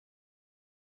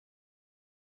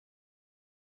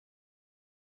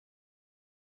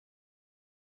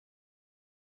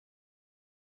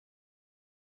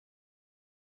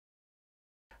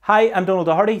Hi, I'm Donal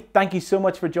Doherty. Thank you so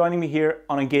much for joining me here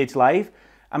on Engage Live.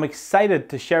 I'm excited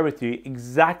to share with you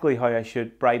exactly how I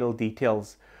shoot bridal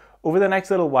details. Over the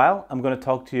next little while, I'm going to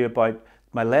talk to you about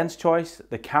my lens choice,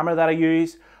 the camera that I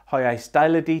use, how I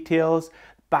style the details,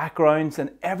 backgrounds, and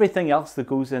everything else that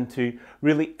goes into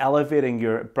really elevating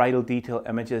your bridal detail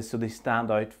images so they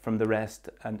stand out from the rest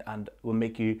and will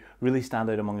make you really stand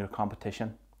out among your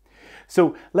competition.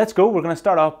 So let's go. We're going to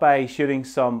start off by shooting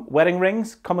some wedding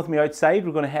rings. Come with me outside.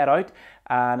 We're going to head out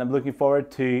and I'm looking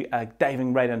forward to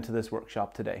diving right into this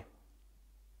workshop today.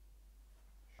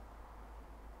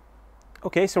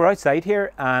 Okay, so we're outside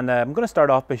here and I'm going to start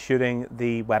off by shooting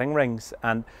the wedding rings,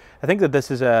 and I think that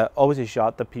this is always a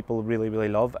shot that people really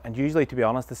love, and usually, to be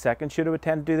honest, the second shooter would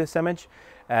tend to do this image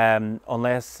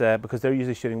unless because they're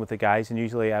usually shooting with the guys and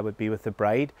usually I would be with the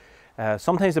bride.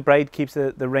 Sometimes the bride keeps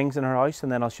the rings in her house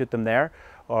and then I'll shoot them there,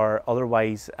 or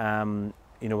otherwise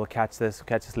you know, we'll catch this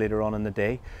later on in the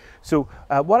day. So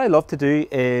what I love to do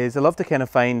is I love to kind of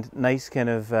find nice kind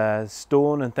of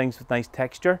stone and things with nice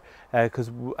texture,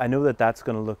 because I know that that's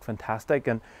going to look fantastic.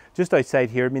 And just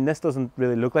outside here, I mean, this doesn't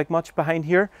really look like much behind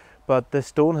here, but the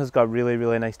stone has got really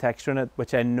nice texture in it,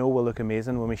 which I know will look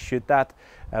amazing when we shoot that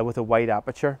with a wide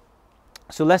aperture.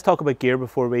 So let's talk about gear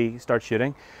before we start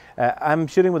shooting. I'm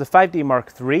shooting with a 5D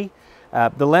Mark III.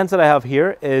 The lens that I have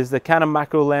here is the Canon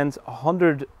macro lens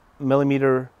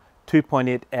 100mm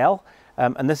 2.8L,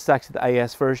 and this is actually the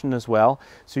IS version as well.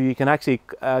 So you can actually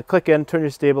click in, turn your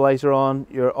stabilizer on,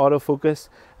 your autofocus,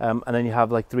 and then you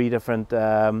have like 3 different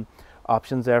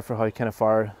options there for how kind of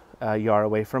far you are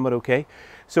away from it. Okay,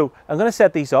 so I'm going to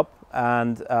set these up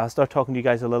and start talking to you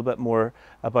guys a little bit more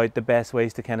about the best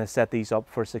ways to kind of set these up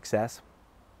for success.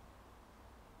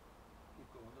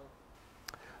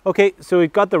 Okay, so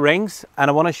we've got the rings and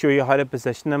I want to show you how to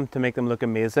position them to make them look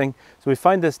amazing. So we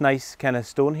found this nice kind of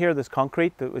stone here, this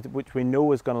concrete, which we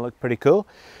know is going to look pretty cool.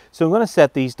 So I'm going to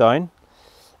set these down.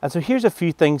 And so here's a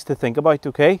few things to think about,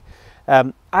 okay?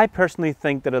 I personally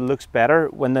think that it looks better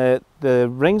when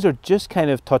the rings are just kind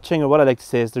of touching, or what I like to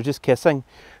say is they're just kissing.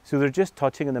 So they're just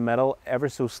touching in the middle ever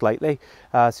so slightly.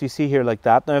 So you see here like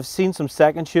that. Now I've seen some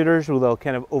second shooters where they'll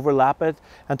kind of overlap it,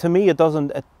 and to me it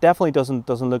definitely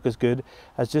doesn't look as good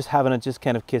as just having it just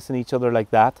kind of kissing each other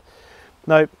like that.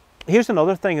 Now here's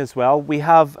another thing as well. We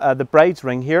have the bride's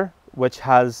ring here, which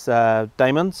has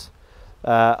diamonds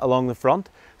along the front.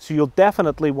 So you'll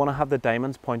definitely want to have the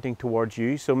diamonds pointing towards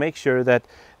you. So make sure that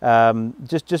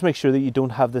just make sure that you don't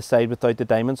have the side without the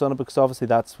diamonds on it, because obviously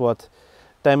that's what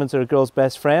diamonds are a girl's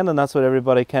best friend, and that's what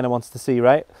everybody kind of wants to see,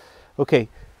 right? Okay,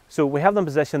 so we have them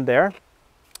positioned there.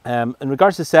 In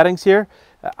regards to settings here,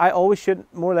 I always shoot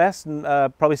more or less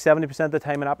probably 70% of the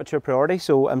time in aperture priority,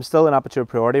 so I'm still in aperture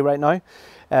priority right now.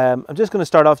 I'm just going to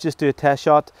start off, just do a test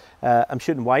shot. I'm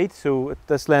shooting wide, so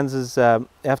this lens is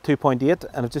f2.8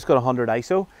 and I've just got 100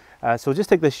 ISO. So just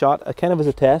take this shot kind of as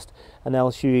a test, and then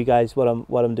I'll show you guys what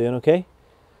I'm doing. Okay.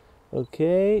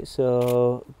 Okay,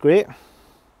 so great.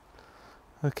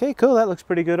 Okay, cool. That looks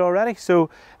pretty good already. So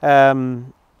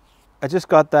I just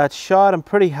got that shot. I'm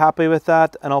pretty happy with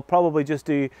that, and I'll probably just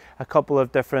do a couple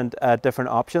of different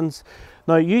options.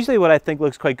 Now, usually what I think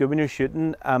looks quite good when you're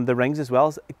shooting the rings as well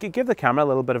is give the camera a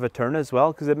little bit of a turn as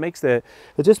well, because it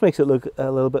just makes it look a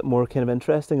little bit more kind of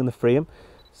interesting in the frame.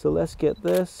 So let's get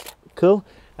this. Cool.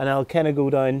 And I'll kind of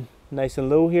go down nice and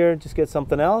low here, just get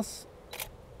something else.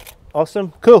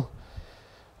 Awesome. Cool.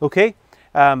 Okay.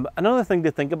 Another thing to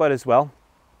think about as well,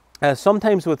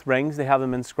 sometimes with rings they have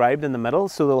them inscribed in the middle,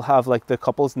 so they'll have like the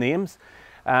couple's names,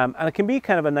 and it can be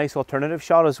kind of a nice alternative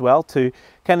shot as well to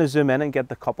kind of zoom in and get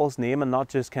the couple's name and not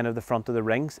just kind of the front of the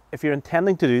rings. If you're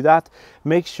intending to do that,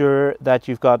 make sure that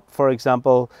you've got, for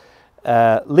example,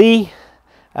 Lee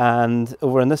and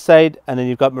over on this side, and then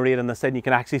you've got Maria on this side, and you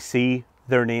can actually see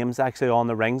their names actually on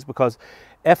the rings, because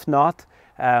if not,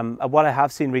 what I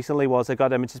have seen recently was I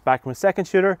got images back from a second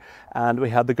shooter and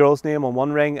we had the girl's name on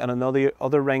one ring, and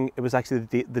other ring it was actually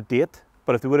the date,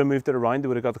 but if they would have moved it around they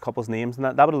would have got the couple's names, and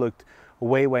that would have looked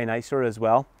way nicer as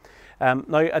well.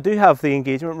 Now I do have the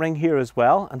engagement ring here as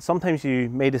well, and sometimes you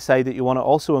may decide that you want to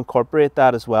also incorporate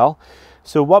that as well.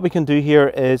 So what we can do here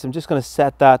is I'm just going to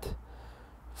set that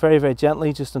very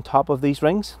gently just on top of these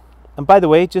rings. And by the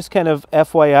way, just kind of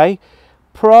FYI,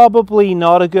 probably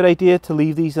not a good idea to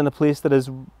leave these in a place that is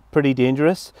pretty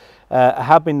dangerous. I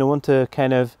have been known to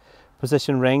kind of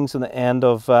position rings on the end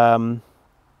of,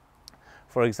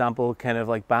 for example, kind of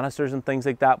like banisters and things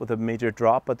like that with a major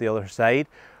drop at the other side,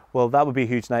 well, that would be a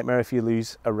huge nightmare if you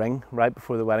lose a ring right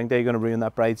before the wedding day. You're going to ruin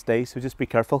that bride's day, so just be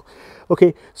careful.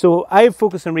 Okay, so I'm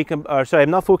focusing I'm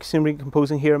not focusing on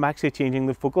recomposing here. I'm actually changing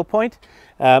the focal point.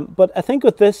 But I think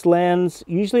with this lens,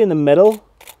 usually in the middle,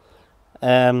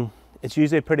 it's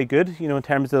usually pretty good, you know, in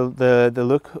terms of the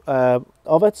look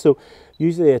of it. So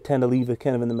usually I tend to leave it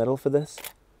kind of in the middle for this.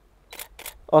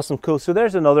 Awesome, cool. So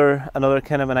there's another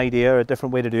kind of an idea or a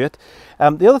different way to do it.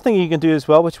 The other thing you can do as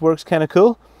well, which works kind of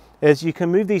cool, is you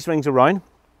can move these rings around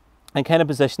and kind of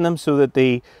position them so that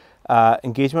the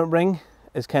engagement ring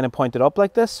is kind of pointed up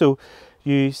like this. So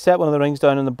you set one of the rings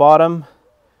down on the bottom,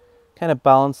 kind of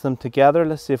balance them together.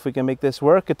 Let's see if we can make this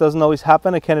work. It doesn't always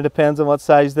happen. It kind of depends on what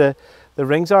size the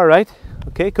rings are, right?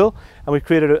 Okay, cool. And we've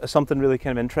created something really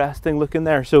kind of interesting looking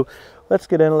there. So let's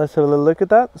get in and let's have a little look at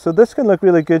that. So this can look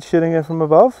really good shooting it from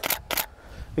above.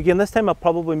 Again, this time I'll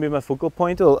probably move my focal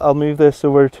point. I'll move this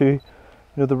over to, you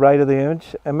know, the right of the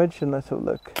image, and let's have a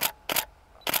look.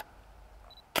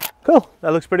 Cool,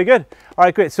 that looks pretty good. All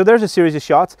right, great. So there's a series of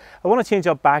shots. I want to change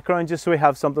up background just so we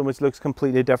have something which looks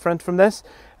completely different from this.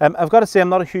 I've got to say I'm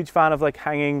not a huge fan of like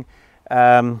hanging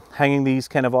these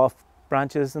kind of off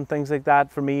branches and things like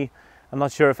that. For me, I'm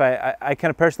not sure if I kind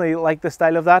of personally like the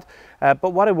style of that.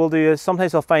 But what I will do is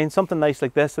sometimes I'll find something nice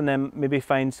like this and then maybe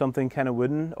find something kind of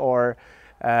wooden or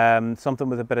something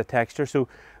with a bit of texture. So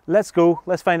let's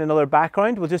find another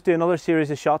background. We'll just do another series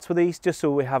of shots with these just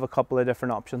so we have a couple of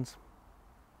different options.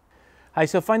 Hi,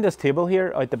 so I found this table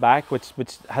here out the back which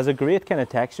has a great kind of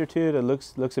texture to it. It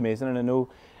looks amazing, and I know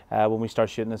when we start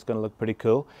shooting it's going to look pretty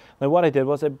cool. Now what I did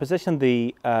was I positioned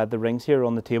the rings here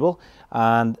on the table,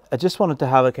 and I just wanted to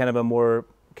have a kind of a more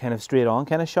kind of straight on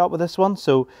kind of shot with this one.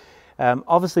 So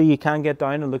obviously you can get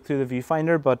down and look through the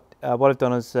viewfinder, but what I've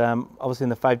done is obviously in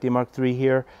the 5D Mark III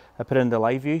here I put it in the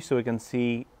live view so we can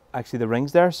see actually the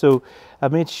rings there. So I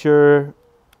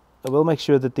will make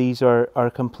sure that these are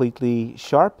completely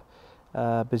sharp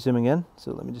by zooming in.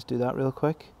 So let me just do that real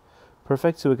quick.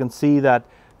 Perfect. So we can see that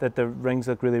the rings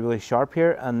look really, really sharp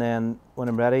here, and then when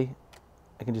I'm ready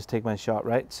I can just take my shot,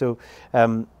 right? So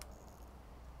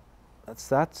that's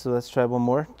that. So let's try one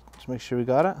more to make sure we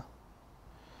got it.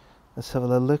 Let's have a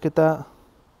little look at that.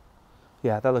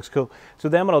 Yeah, that looks cool. So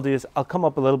then what I'll do is I'll come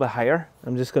up a little bit higher.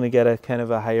 I'm just going to get a kind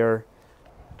of a higher,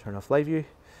 turn off live view.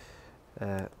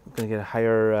 I'm going to get a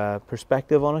higher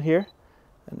perspective on it here.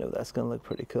 I know that's going to look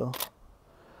pretty cool.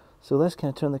 So let's kind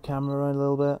of turn the camera around a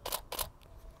little bit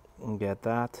and get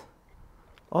that.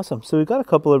 Awesome. So we've got a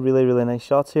couple of really, really nice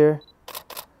shots here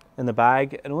in the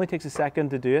bag. It only takes a second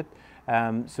to do it.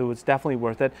 So it's definitely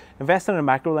worth it. Investing in a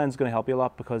macro lens is going to help you a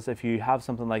lot, because if you have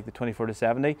something like the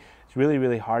 24-70, it's really,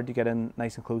 really hard to get in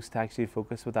nice and close to actually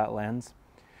focus with that lens.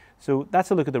 So that's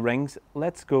a look at the rings.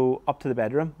 Let's go up to the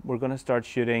bedroom. We're going to start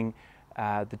shooting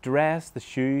the dress, the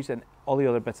shoes, and all the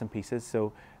other bits and pieces.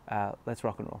 So let's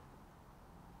rock and roll.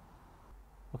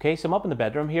 Okay, so I'm up in the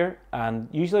bedroom here, and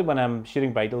usually when I'm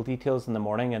shooting bridal details in the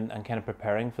morning and kind of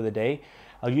preparing for the day,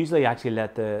 I'll usually actually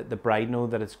let the bride know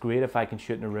that it's great if I can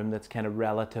shoot in a room that's kind of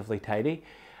relatively tidy.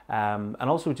 And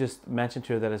also just mention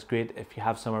to her that it's great if you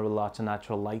have somewhere with lots of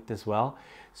natural light as well.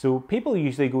 So people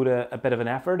usually go to a bit of an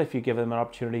effort if you give them an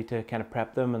opportunity to kind of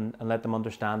prep them and let them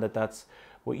understand that that's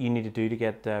what you need to do to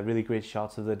get really great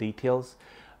shots of the details.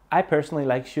 I personally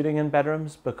like shooting in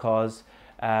bedrooms because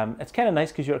it's kind of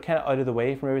nice because you're kind of out of the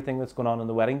way from everything that's going on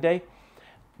the wedding day.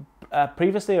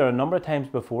 Previously, or a number of times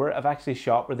before, I've actually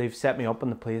shot where they've set me up in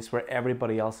the place where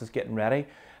everybody else is getting ready,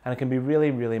 and it can be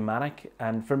really, really manic.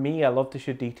 And for me, I love to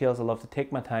shoot details. I love to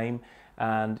take my time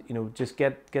and, you know, just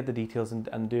get the details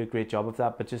and do a great job of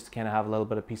that, but just to kind of have a little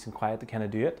bit of peace and quiet to kind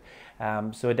of do it.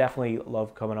 So I definitely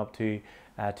love coming up to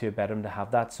a bedroom to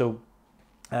have that. So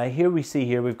here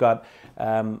we've got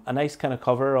a nice kind of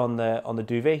cover on the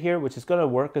duvet here, which is going to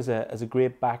work as a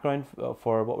great background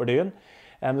for what we're doing.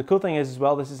 The cool thing is as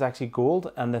well, this is actually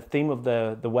gold, and the theme of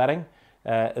the wedding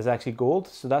is actually gold,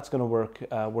 so that's going to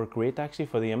work great actually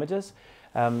for the images.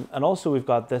 And also we've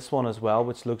got this one as well,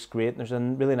 which looks great. There's a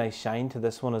really nice shine to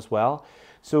this one as well.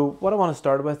 So what I want to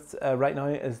start with right now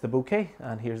is the bouquet,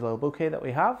 and here's a little bouquet that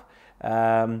we have.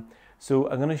 So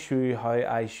I'm going to show you how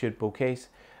I shoot bouquets.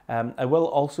 I will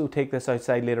also take this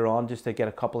outside later on just to get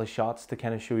a couple of shots to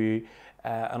kind of show you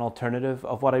an alternative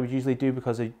of what I would usually do,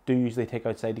 because I do usually take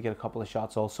outside to get a couple of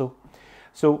shots also.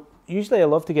 So usually I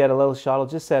love to get a little shot. I'll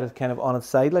just set it kind of on its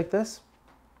side like this.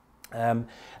 And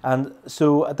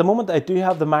so at the moment I do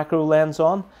have the macro lens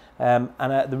on, and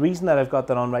the reason that I've got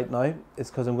that on right now is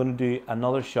because I'm going to do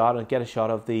another shot and get a shot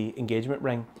of the engagement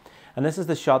ring. And this is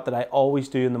the shot that I always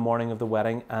do in the morning of the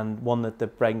wedding, and one that the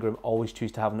bride and groom always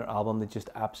choose to have in their album. They just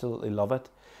absolutely love it.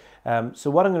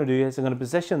 So what I'm going to do is I'm going to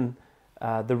position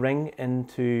the ring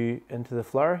into the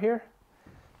flower here.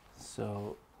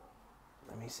 So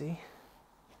let me see.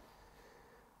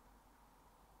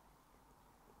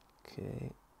 Okay,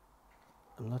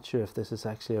 I'm not sure if this is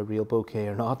actually a real bouquet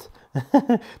or not.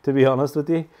 To be honest with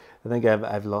you, I think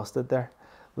I've lost it there.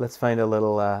 Let's find a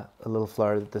little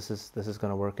flower that this is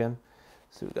going to work in.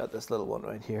 So we've got this little one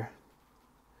right here.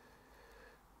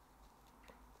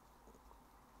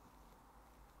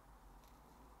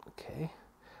 Okay,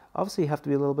 obviously you have to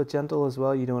be a little bit gentle as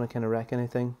well. You don't want to kind of wreck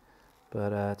anything,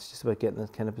 but it's just about getting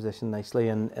it kind of positioned nicely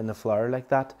in the flower like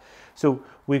that. So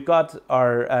we've got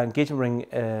our engagement ring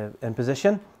in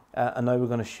position, and now we're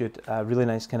going to shoot a really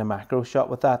nice kind of macro shot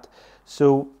with that.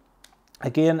 So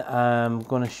again, I'm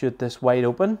going to shoot this wide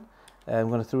open. I'm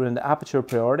going to throw it into aperture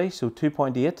priority, so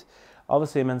 2.8.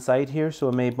 Obviously I'm inside here, so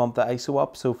I may bump the ISO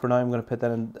up. So for now I'm going to put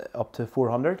that in up to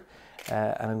 400,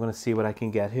 and I'm going to see what I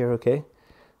can get here. Okay,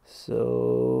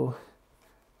 so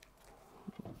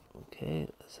okay,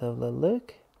 let's have a little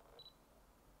look.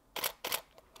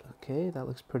 Okay, that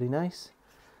looks pretty nice.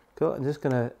 Cool. I'm just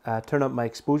going to turn up my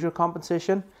exposure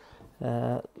compensation.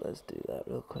 Let's do that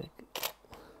real quick.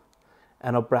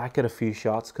 And I'll bracket a few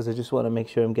shots because I just want to make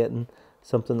sure I'm getting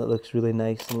something that looks really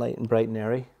nice and light and bright and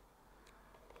airy.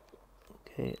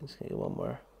 Okay, I'm just going to get one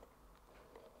more.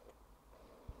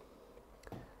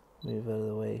 Move out of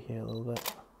the way here a little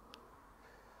bit.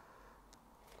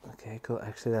 Okay, cool.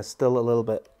 Actually, that's still a little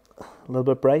bit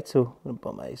bright, so I'm going to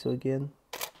bump my ISO again.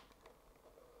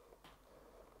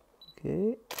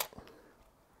 Okay.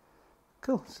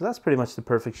 Cool, so that's pretty much the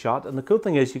perfect shot. And the cool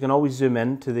thing is you can always zoom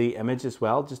in to the image as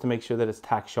well, just to make sure that it's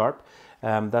tack sharp.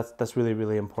 That's really,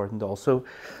 really important also.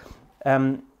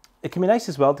 It can be nice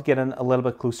as well to get in a little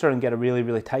bit closer and get a really,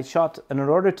 really tight shot. And in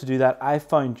order to do that, I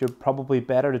found you're probably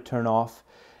better to turn off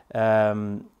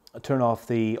the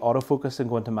autofocus and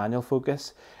go into manual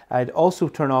focus. I'd also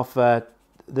turn off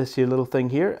this here little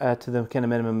thing here to the kind of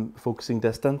minimum focusing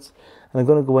distance. And I'm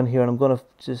going to go in here and I'm going to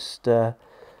just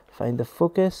find the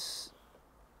focus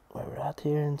where we're at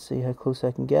here and see how close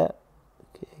I can get.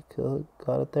 Okay, cool,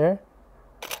 got it there.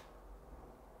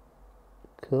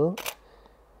 Cool.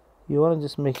 You want to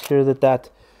just make sure that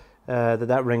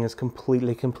that ring is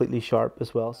completely sharp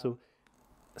as well. So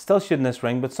still shooting this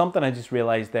ring, but something I just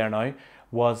realized there now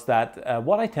was that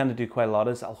what I tend to do quite a lot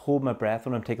is I'll hold my breath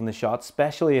when I'm taking the shot,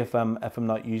 especially if I'm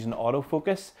not using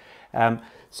autofocus.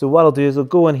 So what I'll do is I'll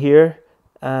go in here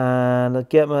and I'll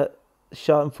get my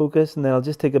shot in focus, and then I'll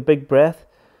just take a big breath.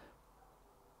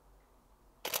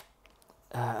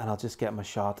 And I'll just get my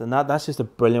shot, and that's just a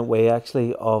brilliant way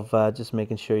actually of just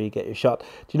making sure you get your shot. Do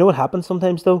you know what happens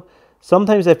sometimes though?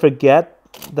 Sometimes I forget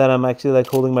that I'm actually like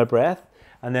holding my breath,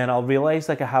 and then I'll realize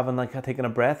like I haven't like taken a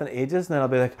breath in ages, and then I'll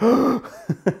be like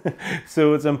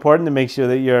so it's important to make sure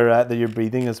that you're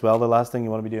breathing as well. The last thing you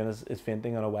want to be doing is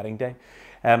fainting on a wedding day.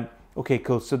 Okay,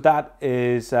 cool. So that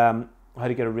is how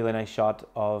to get a really nice shot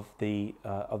of the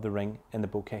ring in the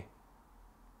bouquet.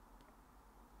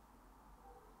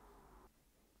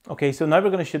 Okay, so now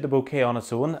we're going to shoot the bouquet on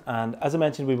its own, and as I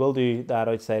mentioned, we will do that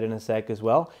outside in a sec as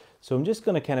well. So I'm just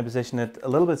going to kind of position it a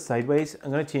little bit sideways. I'm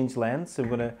going to change lens, so I'm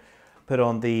going to put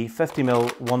on the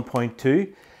 50mm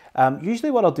 1.2.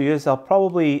 Usually what I'll do is I'll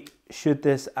probably shoot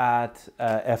this at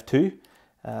f2.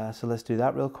 So let's do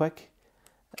that real quick.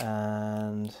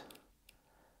 And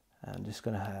I'm just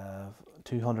going to have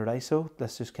 200 ISO.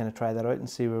 Let's just kind of try that out and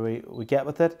see where we get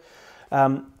with it.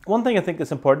 One thing I think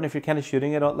is important, if you're kind of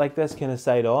shooting it like this, kind of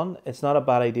side on, it's not a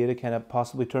bad idea to kind of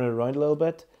possibly turn it around a little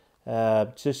bit,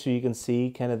 just so you can see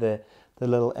kind of the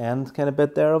little end kind of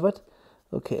bit there of it.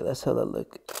 Okay, let's have a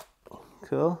look.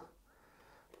 Cool.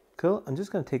 Cool. I'm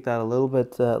just going to take that a little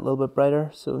bit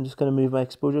brighter. So I'm just going to move my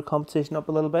exposure compensation up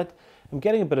a little bit. I'm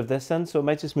getting a bit of this in, so I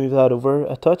might just move that over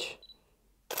a touch.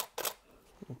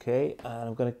 Okay, and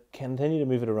I'm going to continue to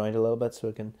move it around a little bit so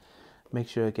I can make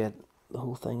sure I get the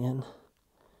whole thing in.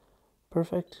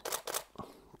 Perfect.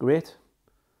 Great.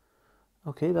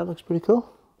 Okay, that looks pretty cool.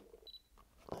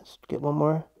 Let's get one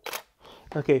more.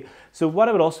 Okay, so what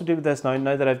I would also do with this now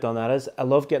that I've done that is I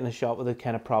love getting a shot with it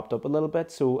kind of propped up a little bit.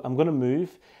 So I'm going to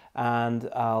move and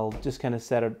I'll just kind of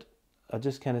set it. I'll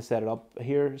just kind of set it up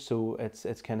here so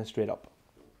it's kind of straight up.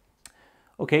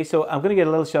 Okay, so I'm going to get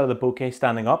a little shot of the bouquet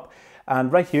standing up,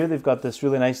 and right here they've got this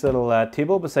really nice little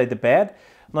table beside the bed.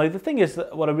 Now the thing is,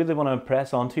 that what I really want to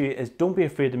impress onto you is don't be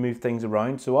afraid to move things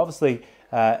around. So obviously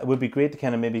it would be great to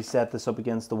kind of maybe set this up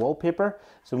against the wallpaper.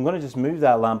 So I'm going to just move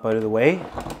that lamp out of the way.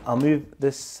 I'll move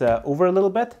this over a little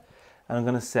bit, and I'm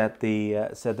going to set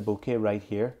the bouquet right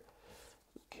here.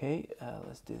 Okay,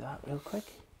 let's do that real quick.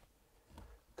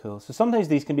 Cool. So sometimes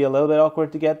these can be a little bit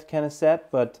awkward to get kind of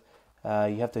set, but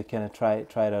You have to kind of try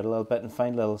it out a little bit and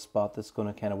find a little spot that's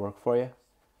going to kind of work for you.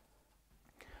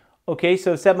 Okay,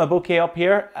 so I've set my bouquet up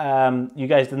here. You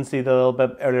guys didn't see the little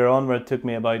bit earlier on where it took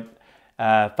me about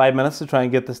 5 minutes to try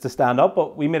and get this to stand up,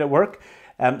 but we made it work.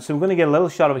 So I'm going to get a little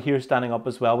shot of it here standing up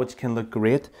as well, which can look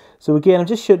great. So again, I'm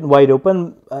just shooting wide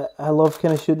open. I love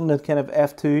kind of shooting at kind of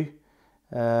f2.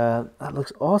 That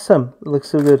looks awesome. It looks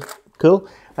so good. Cool.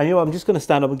 And you know what, I'm just going to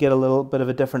stand up and get a little bit of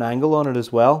a different angle on it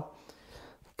as well.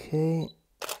 Okay.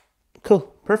 Cool.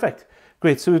 Perfect.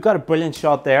 Great. So we've got a brilliant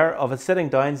shot there of it sitting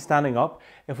down, standing up.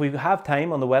 If we have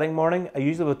time on the wedding morning, I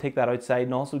usually will take that outside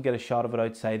and also get a shot of it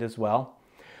outside as well.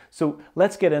 So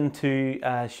let's get into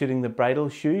shooting the bridal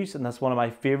shoes, and that's one of my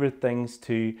favorite things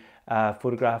to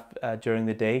photograph during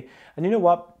the day. And you know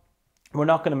what? We're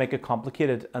not going to make it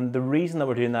complicated, and the reason that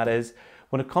we're doing that is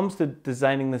when it comes to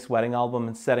designing this wedding album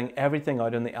and setting everything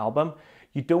out in the album,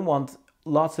 you don't want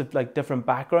lots of like different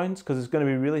backgrounds because it's going to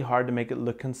be really hard to make it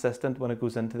look consistent when it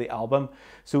goes into the album.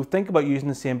 So think about using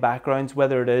the same backgrounds,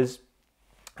 whether it is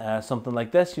something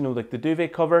like this, you know, like the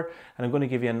duvet cover, and I'm going to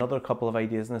give you another couple of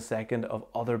ideas in a second of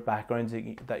other backgrounds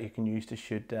that you can use to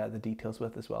shoot the details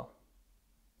with as well.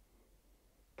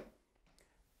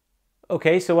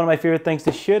 Okay, so one of my favorite things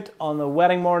to shoot on the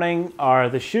wedding morning are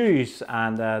the shoes,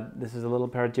 and this is a little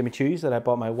pair of Jimmy Choos that I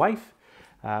bought my wife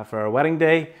for our wedding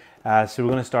day. So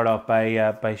we're going to start off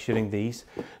by shooting these.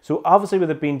 So obviously with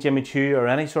it being Jimmy Choo or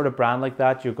any sort of brand like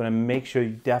that, you're going to make sure you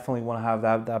definitely want to have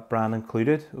that brand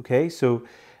included. Okay, so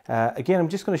again, I'm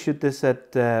just going to shoot this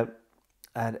at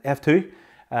f2,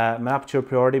 my aperture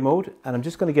priority mode, and I'm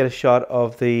just going to get a shot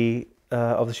of the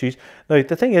shoes. Now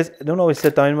the thing is, I don't always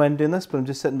sit down when I'm doing this, but I'm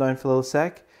just sitting down for a little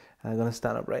sec. And I'm going to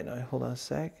stand up right now. Hold on a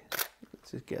sec.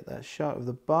 Let's just get that shot of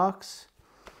the box.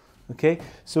 Okay,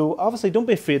 so obviously don't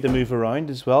be afraid to move around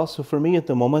as well. So for me at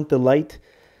the moment, the light,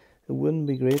 it wouldn't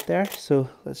be great there. So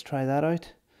let's try that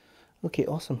out. Okay,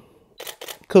 awesome.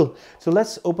 Cool. So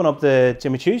let's open up the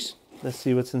Jimmy Choos. Let's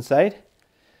see what's inside.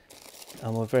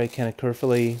 And we'll very kind of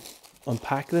carefully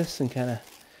unpack this and kind of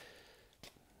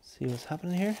see what's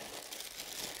happening here.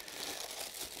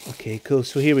 Okay, cool.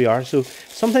 So here we are. So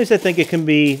sometimes I think it can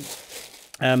be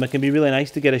really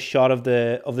nice to get a shot of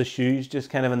the shoes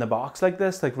just kind of in the box like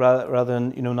this, like rather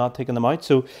than, you know, not taking them out.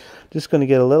 So I'm just going to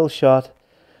get a little shot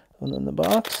in the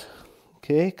box.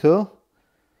 Okay, cool.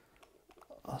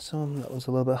 Awesome. That was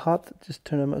a little bit hot. Just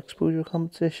turn on my exposure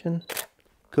compensation.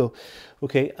 Cool.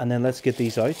 Okay, and then let's get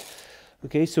these out.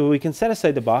 Okay, so we can set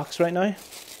aside the box right now.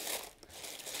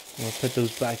 We'll put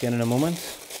those back in a moment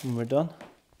when we're done.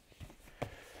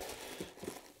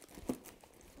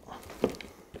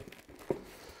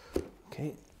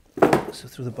 Okay, so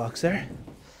through the box there,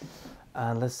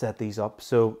 and let's set these up.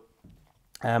 So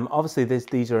obviously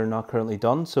these are not currently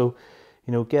done, so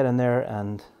you know, get in there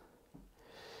and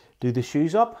do the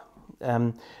shoes up.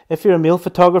 If you're a male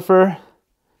photographer,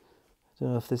 I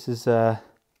don't know if this is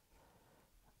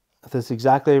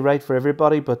exactly right for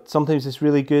everybody, but sometimes it's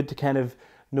really good to kind of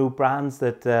know brands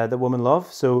that that women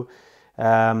love. So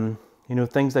you know,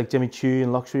 things like Jimmy Choo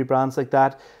and luxury brands like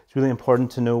that, it's really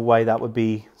important to know why that would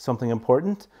be something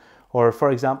important. Or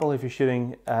for example, if you're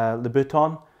shooting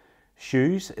Louboutin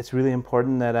shoes, it's really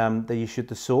important that that you shoot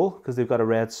the sole, because they've got a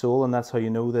red sole, and that's how you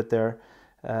know that they're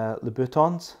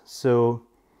Louboutins. So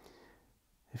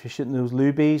if you're shooting those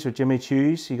Loubies or Jimmy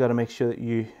Choos, you got to make sure that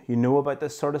you know about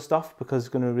this sort of stuff, because it's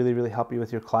going to really help you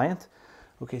with your client.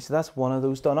 Okay, so that's one of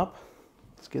those done up.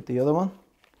 Let's get the other one.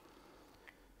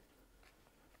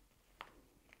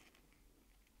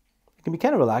 It can be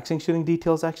kind of relaxing shooting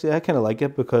details, actually. I kind of like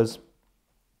it because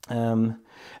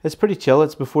it's pretty chill.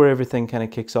 It's before everything kind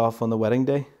of kicks off on the wedding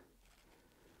day.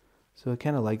 So I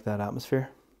kind of like that atmosphere.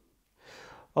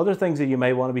 Other things that you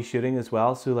might want to be shooting as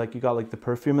well, so like you got like the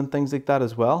perfume and things like that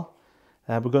as well.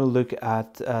 We're going to look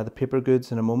at the paper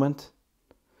goods in a moment,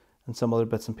 and some other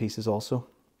bits and pieces also.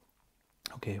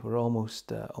 Okay, we're almost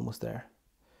there.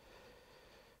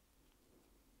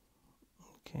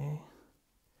 Okay.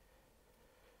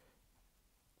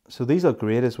 So these look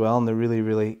great as well, and they're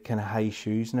really kind of high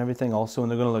shoes and everything also,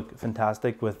 and they're going to look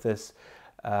fantastic with this,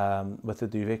 with the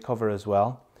duvet cover as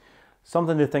well.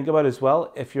 Something to think about as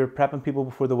well, if you're prepping people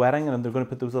before the wedding and they're going to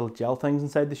put those little gel things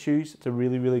inside the shoes, it's a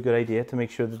really good idea to make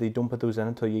sure that they don't put those in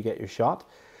until you get your shot.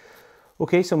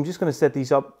 Okay, so I'm just going to set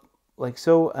these up like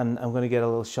so, and I'm going to get a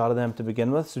little shot of them to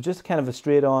begin with. So just kind of a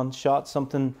straight on shot,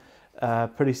 something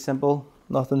pretty simple,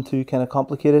 nothing too kind of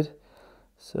complicated.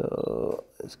 So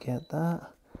let's get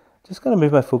that. Just going to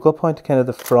move my focal point to kind of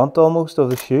the front almost of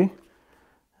the shoe,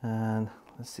 and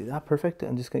let's see that, perfect.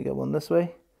 I'm just going to get one this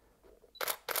way.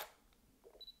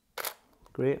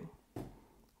 Great,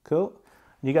 cool.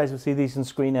 And you guys will see these on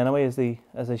screen anyway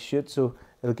as I shoot, so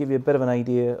it'll give you a bit of an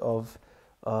idea of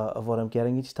what I'm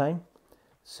getting each time.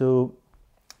 So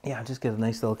yeah, I'll just get a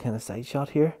nice little kind of side shot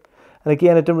here. And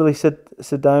again, I don't really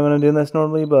sit down when I'm doing this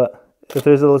normally, but if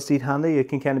there's a little seat handy, it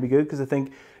can kind of be good, because I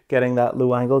think getting that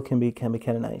low angle can be kind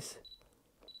of nice.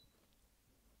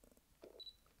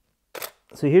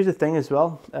 So here's the thing as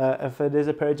well, if it is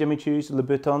a pair of Jimmy Choos or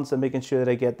Louboutins, I'm making sure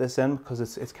that I get this in, because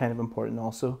it's kind of important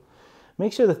also.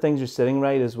 Make sure the things are sitting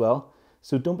right as well.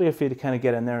 So don't be afraid to kind of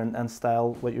get in there and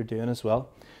style what you're doing as well.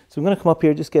 So I'm going to come up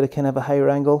here, just get a kind of a higher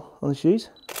angle on the shoes.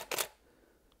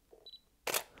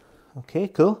 Okay,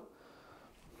 cool.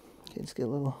 Okay, just get a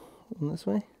little on this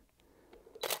way.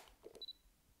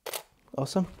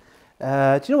 Awesome.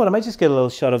 Do you know what? I might just get a little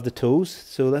shot of the toes.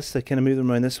 So let's kind of move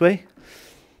them around this way.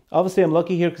 Obviously, I'm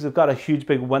lucky here because I've got a huge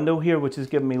big window here, which is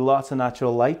giving me lots of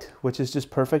natural light, which is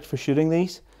just perfect for shooting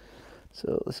these.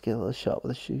 So let's get a little shot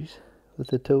with the shoes, with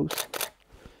the toes.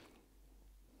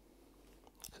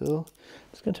 Cool.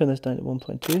 Just going to turn this down to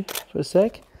 1.2 for a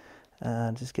sec,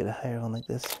 and just get a higher one like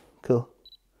this. Cool.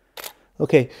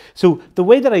 Okay, so the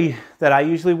way that I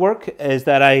usually work is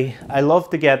that I love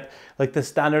to get like the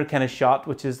standard kind of shot,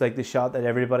 which is like the shot that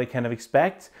everybody kind of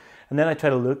expects, and then I try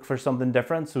to look for something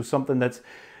different, so something that's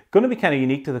going to be kind of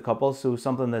unique to the couple, so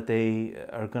something that they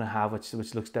are going to have which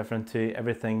looks different to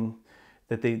everything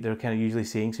that they're kind of usually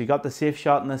seeing. So you got the safe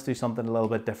shot, and let's do something a little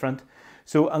bit different.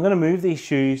 So I'm going to move these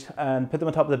shoes and put them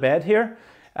on top of the bed here,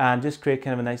 and just create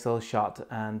kind of a nice little shot.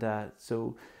 And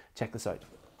so check this out.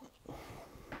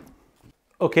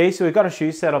 Okay, so we've got our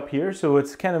shoes set up here, so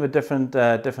it's kind of a different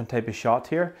type of shot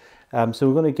here. So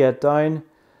we're going to get down.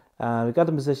 We've got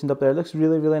them positioned up there. It looks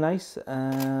really, really nice.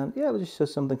 And yeah, we'll just show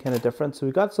something kind of different. So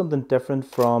we've got something different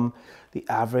from the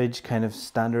average kind of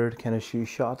standard kind of shoe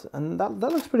shot. And that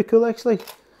looks pretty cool actually.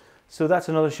 So that's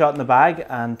another shot in the bag,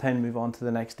 and time to move on to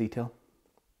the next detail.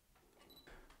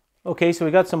 Okay, so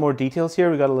we got some more details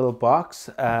here. We got a little box.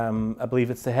 I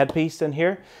believe it's the headpiece in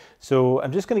here. So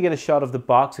I'm just going to get a shot of the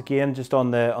box again, just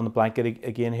on the blanket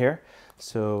again here.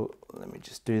 So let me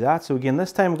just do that. So again,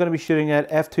 this time I'm going to be shooting at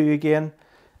f2 again,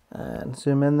 and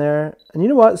zoom in there. And you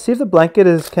know what? See if the blanket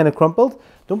is kind of crumpled.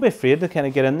 Don't be afraid to kind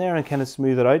of get in there and kind of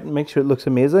smooth it out and make sure it looks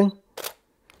amazing.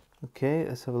 Okay,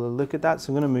 let's have a little look at that. So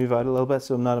I'm going to move out a little bit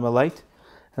so I'm not in my light.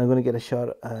 And I'm going to get a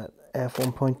shot at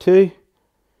f1.2.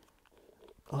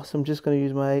 Awesome, just going to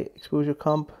use my exposure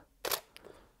comp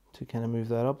to kind of move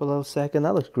that up a little second.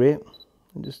 That looks great.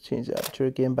 And just change the aperture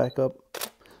again back up.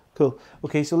 Cool.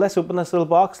 Okay, so let's open this little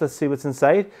box. Let's see what's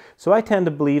inside. So I tend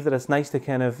to believe that it's nice to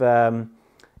kind of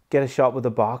get a shot with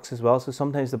the box as well. So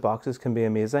sometimes the boxes can be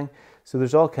amazing. So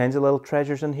there's all kinds of little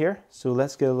treasures in here. So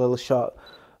let's get a little shot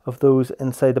of those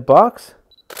inside the box.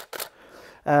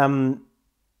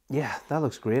 Yeah, that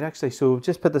looks great actually. So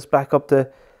just put this back up to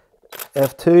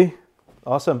f2.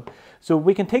 Awesome. So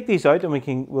we can take these out,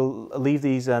 and we'll leave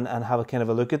these and have a kind of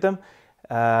a look at them.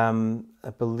 I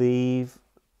believe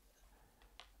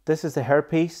this is the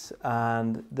hairpiece,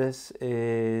 and this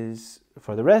is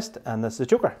for the wrist, and this is the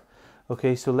choker.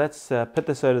 Okay, so let's put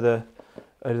this out of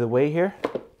the way here,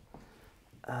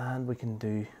 and we can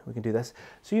do this.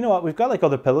 So you know what? We've got like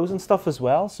other pillows and stuff as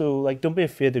well. So like, don't be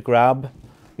afraid to grab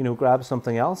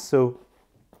something else. So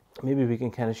maybe we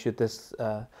can kind of shoot this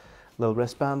little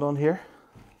wristband on here.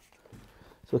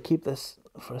 So we'll keep this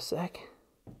for a sec.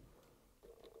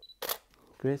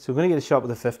 Great, so we're going to get a shot with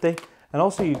the 50. And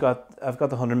also I've got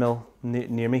the 100mm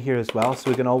near me here as well, so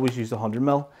we can always use the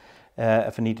 100mm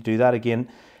if I need to do that. Again,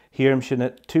 here I'm shooting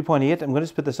at 2.8. I'm going to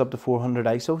just put this up to 400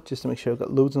 ISO just to make sure I've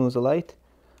got loads and loads of light.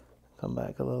 Come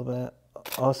back a little bit.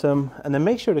 Awesome. And then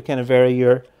make sure to kind of vary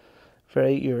your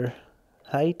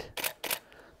height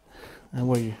and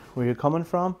where you're coming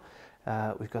from.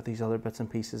 We've got these other bits and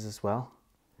pieces as well.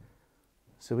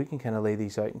 So we can kind of lay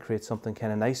these out and create something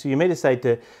kind of nice. So you may decide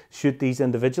to shoot these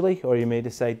individually, or you may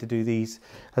decide to do these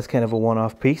as kind of a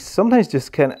one-off piece. Sometimes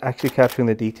just kind of actually capturing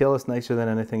the detail is nicer than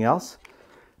anything else.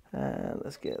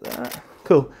 Let's get that.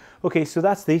 Cool. Okay, so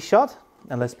that's the shot,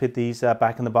 and let's put these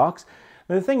back in the box.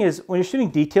 Now the thing is, when you're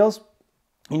shooting details,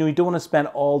 you know, you don't want to spend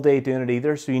all day doing it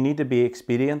either. So you need to be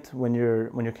expedient when you're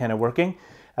kind of working.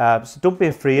 So don't be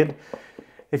afraid.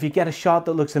 If you get a shot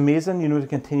that looks amazing, you know, to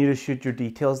continue to shoot your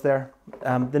details there.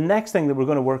 The next thing that we're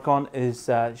going to work on is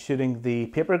shooting the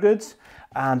paper goods.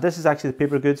 And this is actually the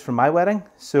paper goods for my wedding.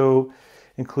 So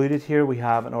included here we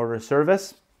have an order of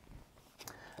service.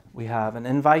 We have an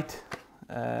invite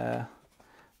that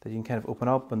you can kind of open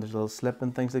up, and there's a little slip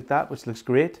and things like that, which looks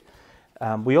great.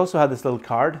 We also had this little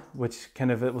card, which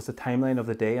kind of, it was the timeline of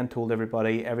the day and told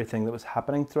everybody everything that was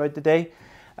happening throughout the day.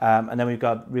 And then we've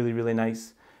got really, really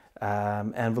nice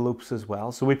envelopes as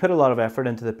well. So we put a lot of effort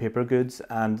into the paper goods,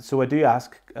 and so I do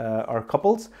ask our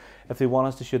couples if they want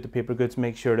us to shoot the paper goods,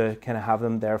 make sure to kind of have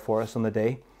them there for us on the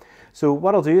day. So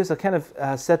what I'll do is I'll kind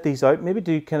of set these out, maybe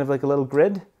do kind of like a little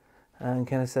grid and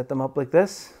kind of set them up like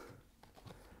this.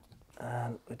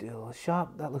 And we do a little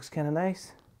shot, that looks kind of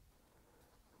nice.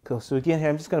 Cool, so again here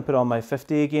I'm just going to put on my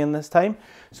 50 again this time.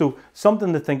 So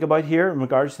something to think about here in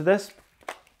regards to this.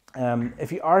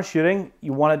 If you are shooting,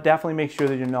 you want to definitely make sure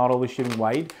that you're not always shooting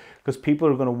wide, because people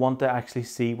are going to want to actually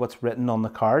see what's written on the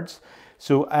cards.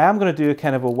 So I am going to do a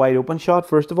kind of a wide open shot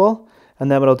first of all, and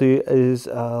then what I'll do is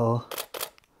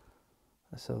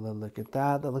let's have a little look at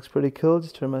that. That looks pretty cool.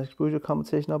 Just turn my exposure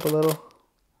compensation up a little.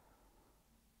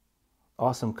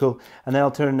 Awesome, cool. And then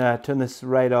I'll turn this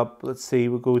right up. Let's see,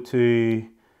 we'll go to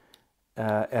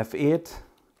F8.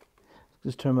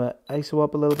 Just turn my ISO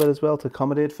up a little bit as well to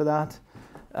accommodate for that.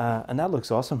 And that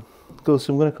looks awesome. Cool,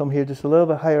 so I'm going to come here just a little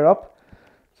bit higher up.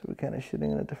 So we're kind of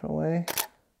shooting in a different way.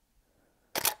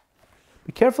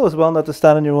 Be careful as well not to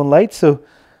stand in your own light. So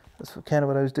that's kind of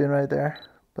what I was doing right there.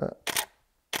 But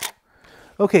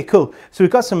okay, cool. So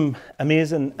we've got some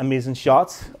amazing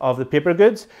shots of the paper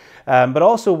goods, but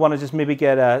also want to just maybe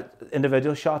get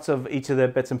individual shots of each of the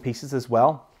bits and pieces as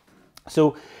well.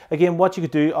 So again, what you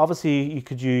could do, obviously you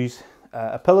could use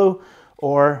a pillow,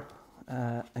 or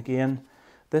again,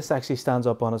 this actually stands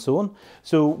up on its own.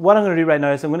 So what I'm going to do right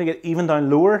now is I'm going to get even down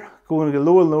lower, going to get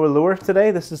lower, lower, lower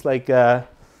today. This is like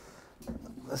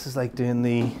doing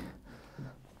the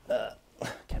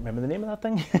can't remember the name of that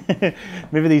thing.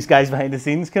 Maybe these guys behind the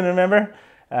scenes can remember.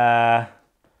 Let's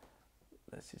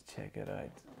just check it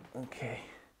out.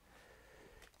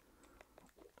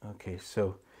 Okay,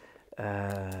 so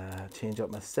change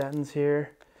up my settings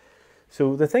here.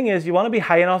 So the thing is, you want to be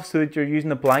high enough so that you're using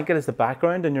the blanket as the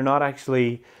background, and you're not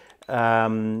actually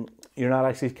kind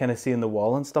of seeing the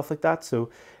wall and stuff like that. So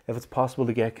if it's possible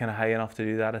to get kind of high enough to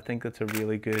do that, I think that's going to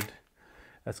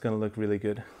look really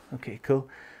good. Okay, cool.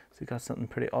 So we got something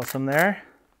pretty awesome there.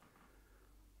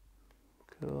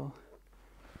 Cool.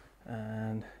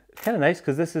 And kind of nice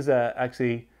because this is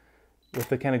actually with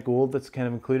the kind of gold that's kind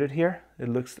of included here. It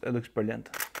looks brilliant.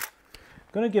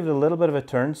 I'm going to give it a little bit of a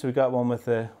turn. So we got one with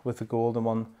the gold and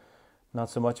one not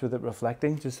so much with it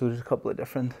reflecting, just so there's a couple of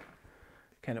different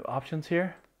kind of options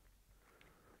here.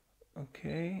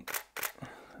 Okay,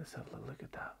 let's have a little look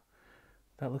at that.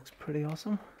 That looks pretty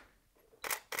awesome.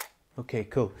 Okay,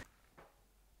 cool.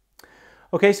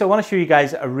 Okay, so I want to show you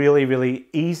guys a really, really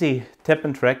easy tip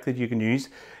and trick that you can use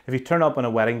if you turn up on a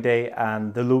wedding day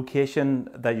and the location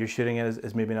that you're shooting in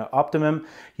is maybe not optimum,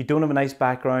 you don't have a nice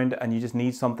background, and you just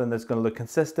need something that's going to look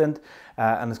consistent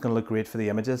and it's going to look great for the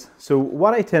images. So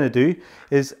what I tend to do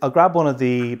is I'll grab one of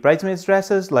the bridesmaids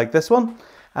dresses like this one,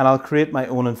 and I'll create my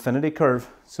own infinity curve.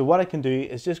 So what I can do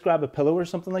is just grab a pillow or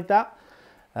something like that,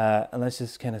 and let's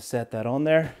just kind of set that on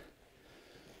there.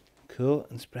 Cool,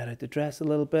 and spread out the dress a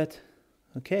little bit.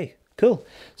 Okay, cool.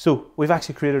 So we've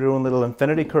actually created our own little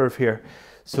infinity curve here.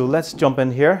 So let's jump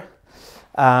in here.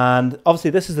 And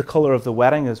obviously this is the color of the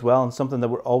wedding as well, and something that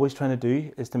we're always trying to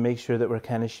do is to make sure that we're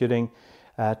kind of shooting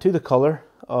to the color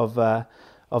of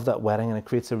that wedding, and it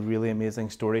creates a really amazing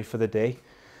story for the day.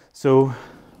 So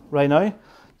right now,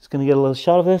 just going to get a little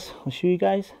shot of this. I'll show you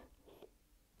guys.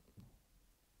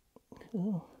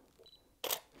 Cool.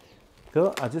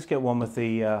 Cool. I'll just get one with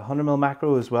the 100mm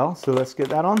macro as well. So let's get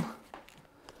that on.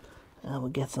 And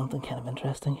we'll get something kind of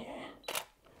interesting here.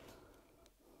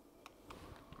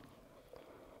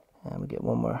 And we'll get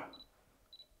one more.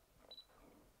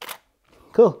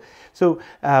 Cool. So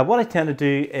what I tend to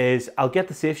do is I'll get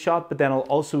the safe shot, but then I'll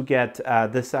also get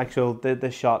this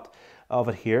shot of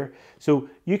it here. So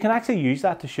you can actually use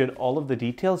that to shoot all of the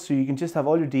details. So you can just have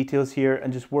all your details here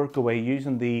and just work away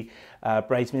using the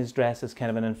bridesmaid's dress as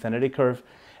kind of an infinity curve.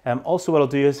 Also what I'll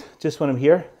do is, just when I'm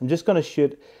here, I'm just going to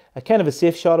shoot a kind of a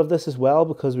safe shot of this as well,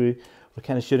 because we're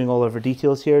kind of shooting all of our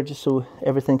details here just so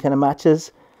everything kind of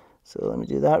matches. So let me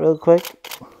do that real quick.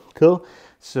 Cool.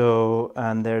 So,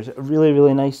 and there's a really,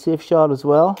 really nice safe shot as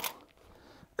well.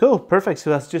 Cool, perfect. So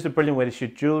that's just a brilliant way to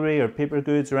shoot jewelry or paper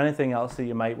goods or anything else that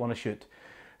you might want to shoot.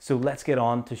 So let's get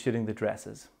on to shooting the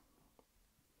dresses.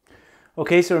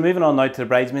 Okay, so we're moving on now to the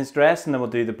bridesmaid's dress, and then we'll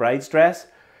do the bride's dress.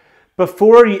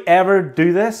 Before you ever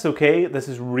do this, okay, this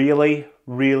is really,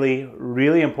 really,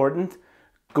 really important.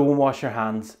 Go and wash your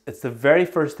hands. It's the very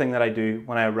first thing that I do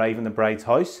when I arrive in the bride's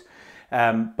house,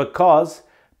 because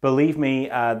believe me,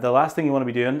 the last thing you want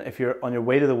to be doing if you're on your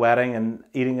way to the wedding and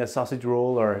eating a sausage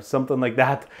roll or something like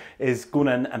that is going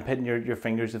in and putting your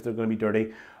fingers, if they're going to be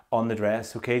dirty, on the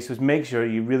dress. Okay, so make sure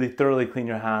you really thoroughly clean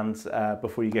your hands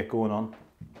before you get going on.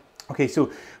 Okay,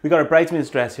 so we got our bridesmaid's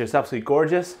dress here. It's absolutely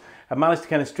gorgeous. I managed to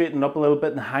kind of straighten it up a little bit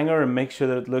in the hanger and make sure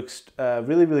that it looks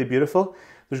really, really beautiful.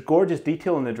 There's gorgeous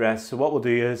detail in the dress. So what we'll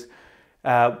do is,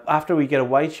 after we get a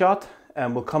wide shot,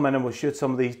 we'll come in and we'll shoot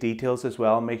some of these details as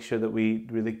well, make sure that we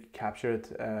really capture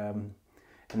it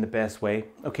in the best way.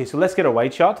 Okay, so let's get a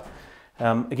wide shot.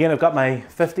 Again, I've got my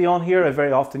 50 on here. I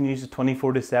very often use a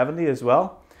 24-70 as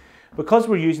well. Because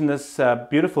we're using this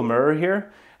beautiful mirror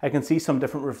here, I can see some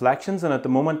different reflections, and at the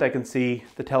moment I can see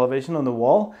the television on the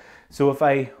wall. So if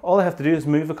all I have to do is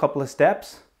move a couple of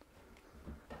steps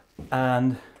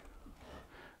and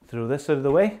throw this out of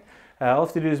the way. All I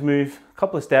have to do is move a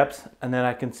couple of steps and then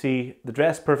I can see the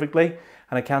dress perfectly,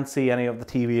 and I can't see any of the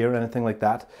TV or anything like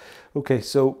that. Okay,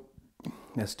 so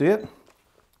let's do it.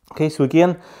 Okay, so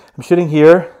again, I'm shooting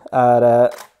here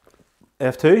at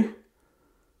f2.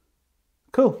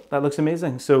 Cool, that looks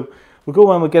amazing. So we'll go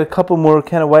on, we'll get a couple more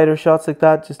kind of wider shots like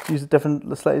that, just use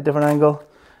a slightly different angle,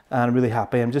 and I'm really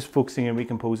happy. I'm just focusing and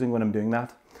recomposing when I'm doing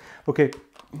that. Okay,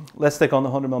 let's stick on the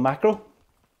 100mm macro,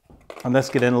 and let's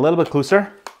get in a little bit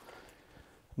closer.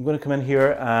 I'm going to come in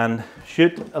here and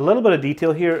shoot a little bit of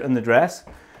detail here in the dress.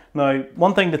 Now,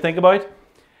 one thing to think about,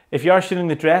 if you are shooting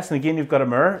the dress, and again you've got a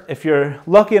mirror, if you're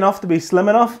lucky enough to be slim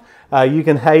enough, you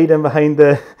can hide in behind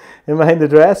the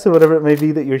dress or whatever it may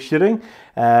be that you're shooting,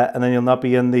 and then you'll not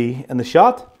be in the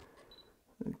shot.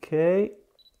 Okay,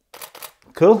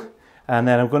 cool. And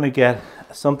then I'm going to get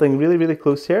something really, really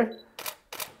close here.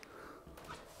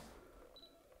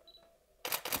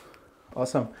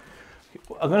 Awesome.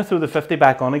 I'm going to throw the 50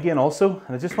 back on again also,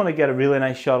 and I just want to get a really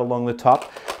nice shot along the top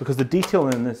because the detail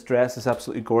in this dress is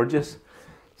absolutely gorgeous.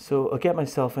 So I'll get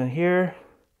myself in here,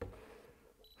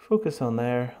 focus on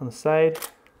there on the side,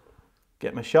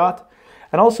 get my shot.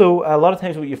 And also a lot of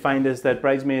times what you find is that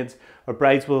bridesmaids or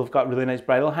brides will have got really nice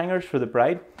bridal hangers for the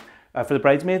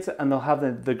bridesmaids, and they'll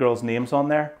have the girls' names on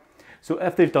there. So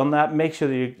if they've done that, make sure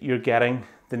that you're getting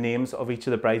the names of each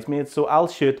of the bridesmaids. So I'll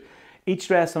shoot each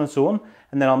dress on its own,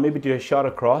 and then I'll maybe do a shot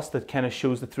across that kind of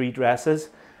shows the three dresses.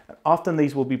 Often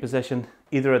these will be positioned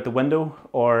either at the window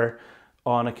or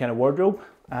on a kind of wardrobe.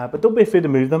 But don't be afraid to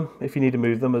move them if you need to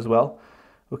move them as well.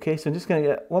 Okay, so I'm just going to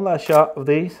get one last shot of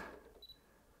these.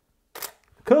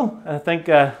 Cool. I think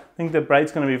the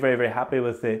bride's going to be very, very happy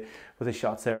with the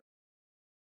shots there.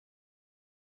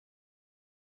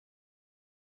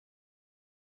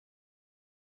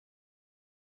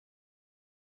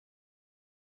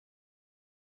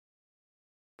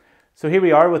 So here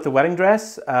we are with the wedding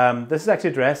dress. This is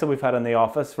actually a dress that we've had in the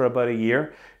office for about a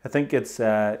year. I think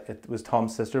it was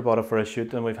Tom's sister bought it for a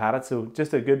shoot, and we've had it. So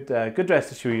just a good dress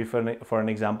to show you for an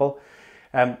example.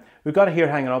 We've got it here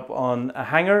hanging up on a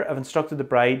hanger. I've instructed the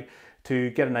bride to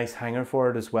get a nice hanger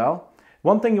for it as well.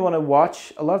 One thing you want to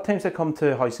watch, a lot of times I come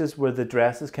to houses where the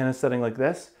dress is kind of sitting like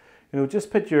this. You know,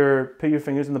 just put your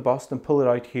fingers in the bust and pull it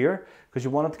out here, because you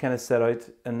want it to kind of sit out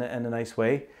in a nice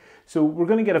way. So we're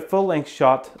going to get a full length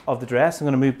shot of the dress. I'm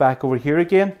going to move back over here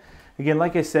again. Again,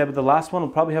 like I said, with the last one, I'll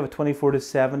probably have a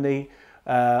 24-70,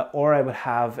 or I would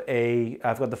have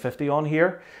I've got the 50 on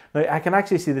here. Now I can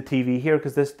actually see the TV here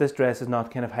because this dress is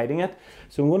not kind of hiding it.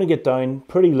 So I'm going to get down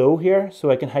pretty low here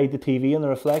so I can hide the TV and the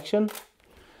reflection.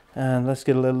 And let's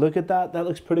get a little look at that. That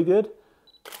looks pretty good.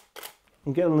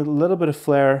 I'm getting a little bit of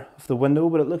flare of the window,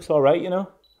 but it looks all right, you know.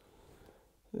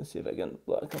 Let's see if I can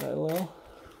block it out a little.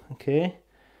 Okay.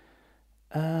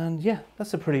 And yeah,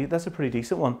 that's a pretty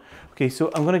decent one. Okay, so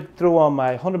I'm going to throw on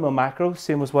my 100mm macro,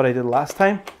 same as what I did last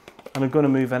time. And I'm going to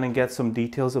move in and get some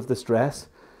details of this dress.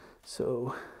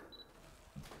 So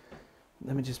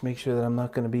let me just make sure that I'm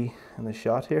not going to be in the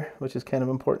shot here, which is kind of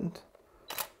important.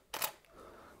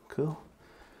 Cool.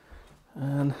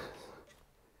 And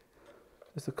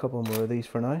just a couple more of these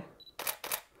for now.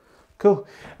 Cool.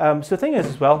 So the thing is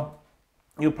as well,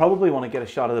 you'll probably want to get a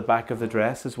shot of the back of the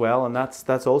dress as well, and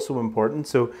that's also important.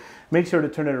 So make sure to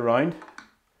turn it around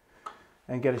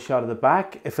and get a shot of the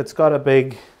back. If it's got a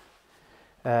big,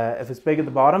 if it's big at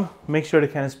the bottom, make sure to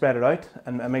kind of spread it out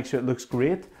and make sure it looks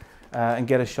great, and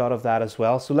get a shot of that as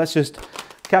well. So let's just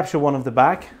capture one of the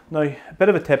back. Now, a bit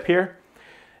of a tip here.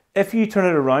 If you turn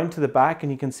it around to the back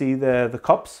and you can see the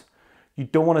cups, you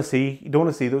don't want to see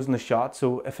those in the shot.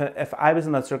 So if I was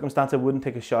in that circumstance, I wouldn't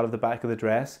take a shot of the back of the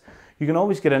dress. You can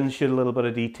always get in and shoot a little bit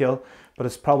of detail, but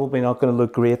it's probably not going to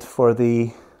look great for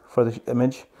the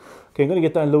image. Okay, I'm going to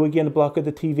get down low again to block out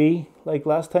the TV like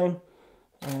last time.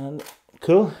 And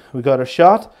cool, we got our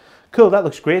shot. Cool, that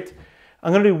looks great.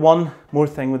 I'm going to do one more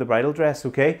thing with the bridal dress,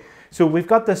 okay? So we've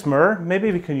got this mirror.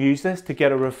 Maybe we can use this to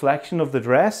get a reflection of the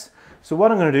dress. So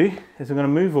what I'm going to do is I'm going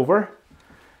to move over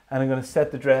and I'm going to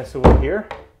set the dress over here.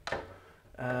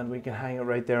 And we can hang it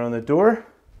right there on the door.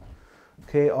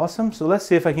 Okay, awesome. So let's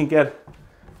see if I can get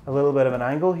a little bit of an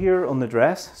angle here on the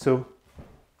dress. So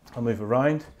I'll move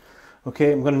around.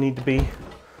 Okay, I'm going to need to be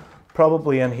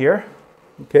probably in here.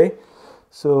 Okay,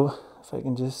 so if I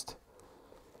can just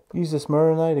use this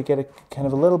mirror now to get it kind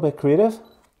of a little bit creative.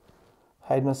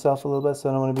 Hide myself a little bit so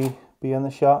I don't want to be in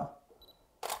the shot.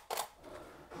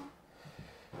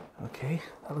 Okay,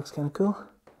 that looks kind of cool.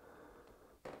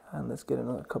 And let's get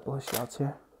another couple of shots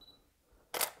here.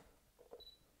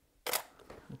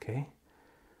 Okay.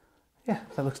 Yeah,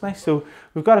 that looks nice. So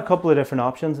we've got a couple of different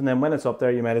options, and then when it's up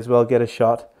there, you might as well get a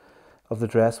shot of the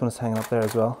dress when it's hanging up there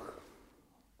as well.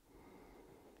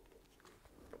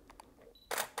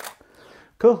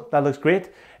 Cool, that looks great.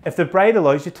 If the bride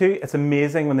allows you to, it's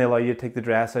amazing when they allow you to take the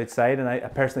dress outside, and I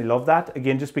personally love that.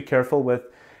 Again, just be careful with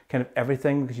kind of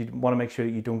everything, because you want to make sure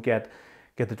that you don't get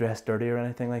the dress dirty or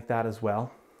anything like that as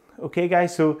well. Okay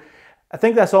guys, so I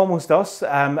think that's almost us.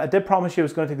 I did promise you I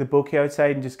was going to take the bouquet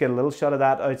outside and just get a little shot of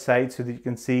that outside so that you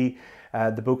can see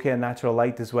the bouquet in natural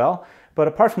light as well. But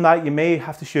apart from that, you may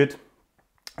have to shoot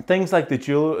things like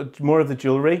more of the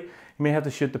jewellery. You may have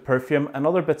to shoot the perfume and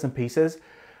other bits and pieces.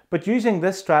 But using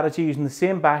this strategy, using the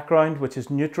same background, which is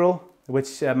neutral,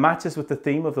 which matches with the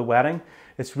theme of the wedding,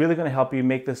 it's really going to help you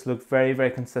make this look very,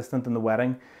 very consistent in the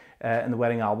wedding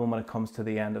album when it comes to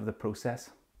the end of the process.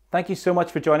 Thank you so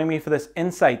much for joining me for this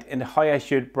insight into how I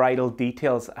shoot bridal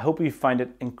details. I hope you find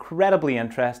it incredibly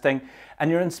interesting and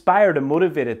you're inspired and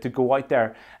motivated to go out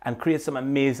there and create some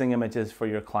amazing images for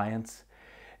your clients.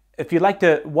 If you'd like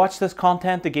to watch this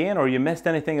content again, or you missed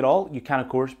anything at all, you can of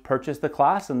course purchase the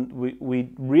class, and we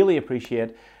really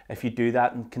appreciate if you do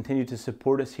that and continue to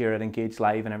support us here at Engage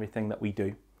Live and everything that we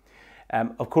do.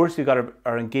 Of course, we've got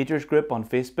our engagers group on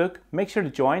Facebook. Make sure to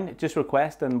join, just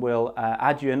request and we'll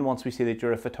add you in once we see that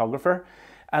you're a photographer.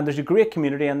 And there's a great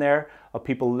community in there of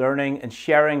people learning and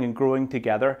sharing and growing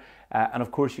together. And of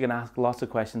course, you can ask lots of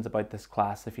questions about this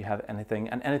class if you have anything,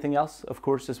 and anything else, of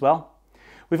course, as well.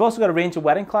 We've also got a range of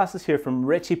wedding classes here from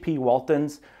Richie P.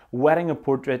 Walton's Wedding and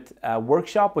Portrait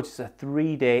Workshop, which is a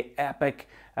 3-day epic,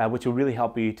 which will really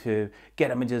help you to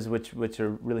get images which are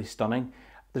really stunning.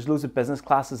 There's loads of business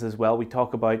classes as well. We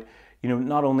talk about,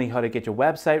 not only how to get your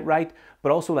website right,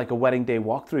 but also like a wedding day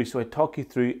walkthrough. So I talk you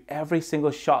through every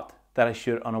single shot that I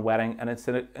shoot on a wedding, and it's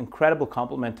an incredible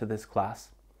complement to this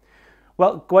class.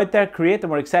 Well, go out there, create,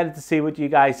 and we're excited to see what you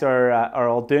guys are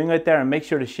all doing out there, and make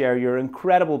sure to share your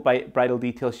incredible bridal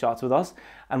detail shots with us,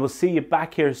 and we'll see you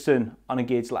back here soon on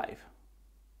Engage Live.